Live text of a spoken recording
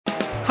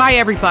Hi,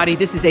 everybody.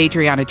 This is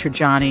Adriana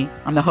Trajani.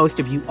 I'm the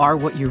host of You Are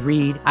What You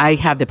Read. I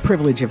have the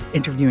privilege of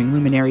interviewing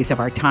luminaries of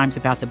our times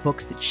about the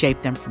books that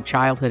shaped them from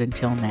childhood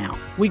until now.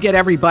 We get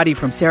everybody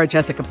from Sarah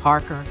Jessica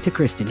Parker to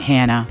Kristen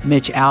Hanna,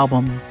 Mitch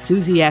Albom,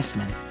 Susie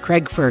Essman,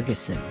 Craig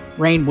Ferguson,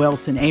 Rainn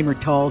Wilson, Amor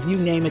Tolls, you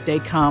name it, they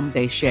come,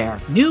 they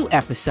share. New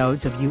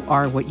episodes of You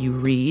Are What You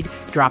Read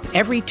drop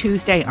every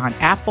Tuesday on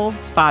Apple,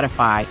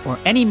 Spotify, or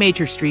any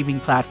major streaming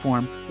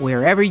platform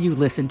wherever you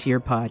listen to your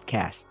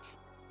podcasts.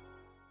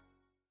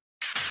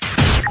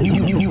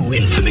 New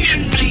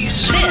information,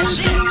 please.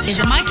 This is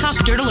a My Talk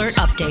Dirt Alert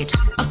update.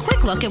 A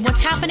quick look at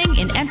what's happening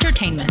in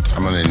entertainment.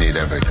 I'm going to need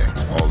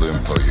everything, all the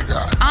info you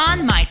got.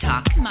 On My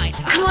Talk. Come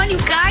on, you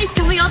guys,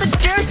 do me all the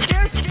dirt.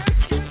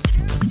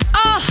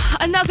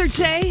 Another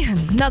day,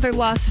 another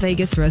Las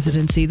Vegas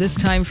residency, this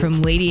time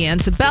from Lady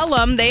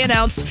Antebellum. They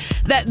announced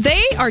that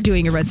they are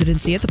doing a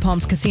residency at the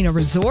Palms Casino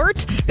Resort.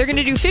 They're going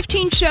to do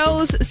 15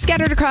 shows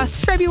scattered across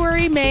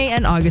February, May,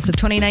 and August of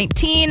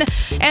 2019.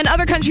 And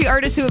other country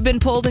artists who have been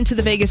pulled into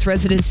the Vegas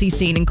residency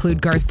scene include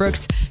Garth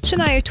Brooks,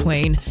 Shania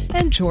Twain,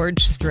 and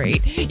George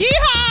Strait.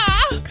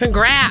 Yeehaw!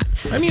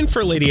 Congrats. I mean,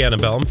 for Lady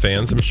Antebellum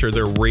fans, I'm sure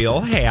they're real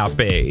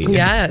happy.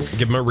 Yes.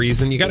 Give them a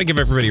reason. You got to give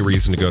everybody a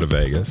reason to go to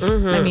Vegas.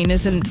 Mm-hmm. I mean,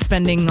 isn't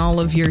spending all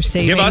of your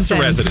savings Give us a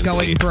and residency.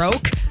 going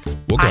broke?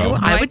 We'll go.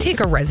 I would take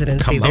a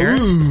residency Come there.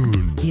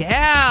 on.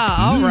 Yeah,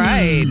 all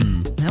right.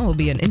 That will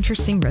be an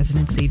interesting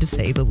residency, to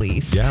say the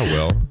least. Yeah,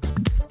 Will.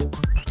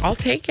 I'll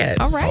take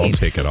it. All right. I'll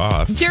take it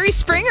off. Jerry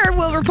Springer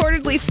will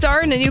reportedly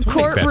star in a new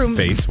courtroom. Make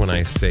that face when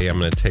I say I'm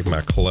going to take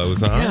my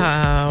clothes off.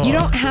 Oh. You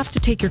don't have to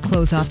take your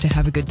clothes off to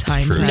have a good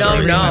time. True.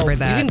 Really remember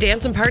that. You can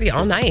dance and party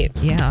all night.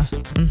 Yeah.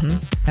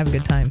 Have a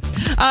good time.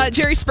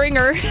 Jerry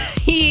Springer,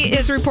 he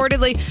is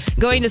reportedly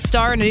going to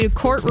star in a new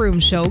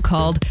courtroom show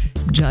called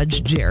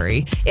Judge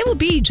Jerry. It will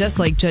be just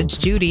like Judge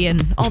Judy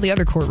and all the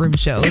other courtroom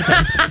shows.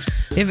 And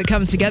if it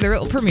comes together, it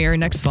will premiere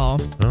next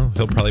fall. Oh,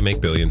 he'll probably make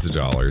billions of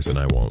dollars and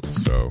I won't.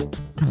 So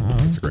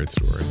that's a great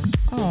story.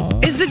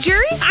 Is the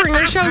Jerry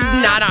Springer show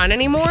not on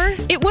anymore?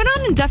 It went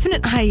on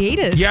indefinite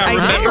hiatus. Yeah, I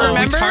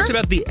remember. We talked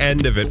about the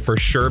end of it for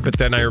sure, but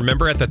then I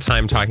remember at the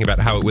time talking about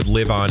how it would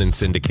live on in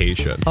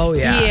syndication. Oh,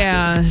 yeah.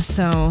 Yeah,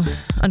 so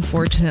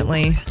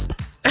unfortunately,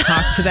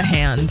 talk to the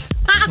hand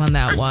on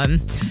that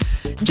one.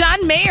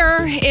 John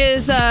Mayer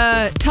is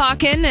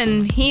talking,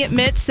 and he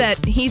admits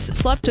that he's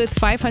slept with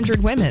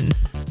 500 women.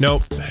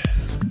 Nope.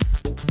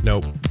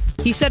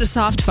 He said a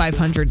soft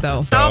 500,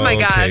 though. Oh, my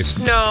okay. gosh.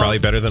 No. Probably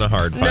better than a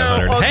hard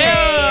 500. No, okay.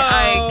 Hey!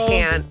 I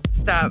can't.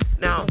 Stop.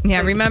 No.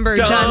 Yeah, remember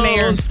John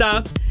Mayer Don't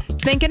stop.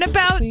 thinking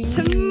about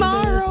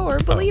tomorrow or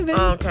believing.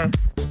 Oh, okay.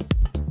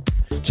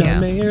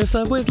 John Mayer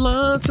slept with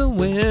lots of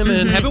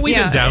women. Haven't we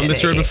been down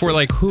this road before?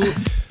 Like,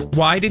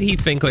 why did he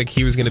think like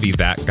he was going to be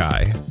that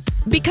guy?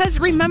 Because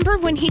remember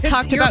when he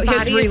talked about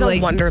his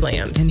relationship,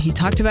 wonderland, and he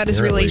talked about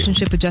his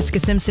relationship with Jessica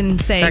Simpson,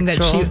 saying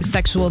that she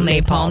sexual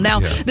napalm.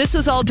 Now, this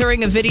was all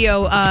during a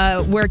video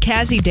where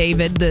Cassie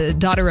David, the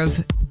daughter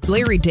of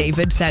Larry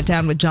David, sat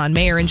down with John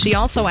Mayer, and she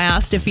also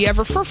asked if he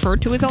ever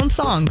furfured to his own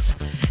songs.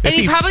 And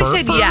he probably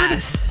said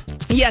yes.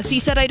 Yes, he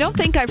said, I don't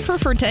think I've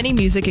furfured to any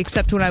music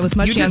except when I was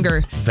much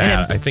younger.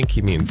 I think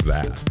he means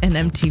that. And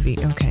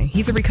MTV. Okay.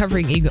 He's a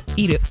recovering ego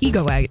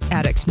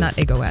addict, not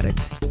ego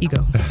addict.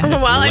 Ego addict.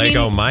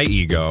 Lego my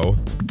ego.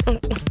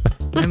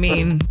 I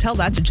mean, tell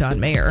that to John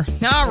Mayer.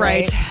 All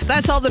right.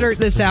 That's all the dirt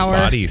this hour.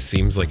 His body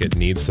seems like it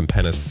needs some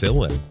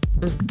penicillin.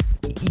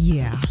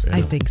 Yeah,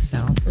 I think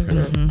so.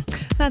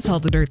 That's all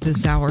the dirt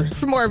this hour.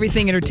 For more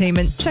everything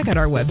entertainment, check out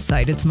our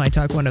website. It's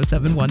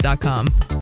mytalk1071.com.